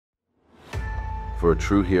For a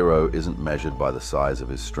true hero isn't measured by the size of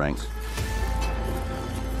his strength,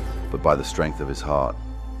 but by the strength of his heart.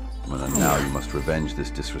 And now you must revenge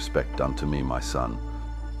this disrespect done to me, my son.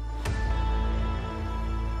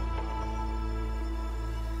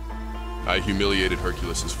 I humiliated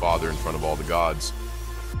Hercules' father in front of all the gods.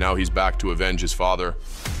 Now he's back to avenge his father.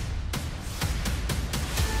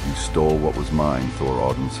 You stole what was mine,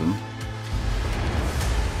 Thor Odinson.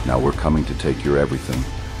 Now we're coming to take your everything.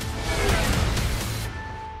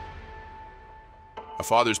 A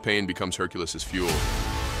father's pain becomes Hercules' fuel.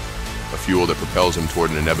 A fuel that propels him toward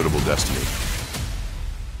an inevitable destiny.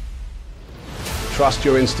 Trust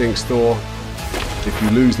your instincts, Thor. If you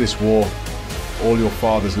lose this war, all your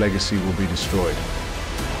father's legacy will be destroyed.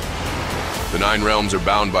 The 9 realms are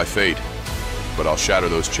bound by fate, but I'll shatter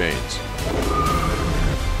those chains.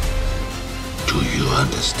 Do you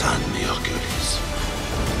understand me, Hercules?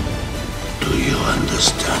 Do you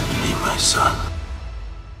understand me, my son?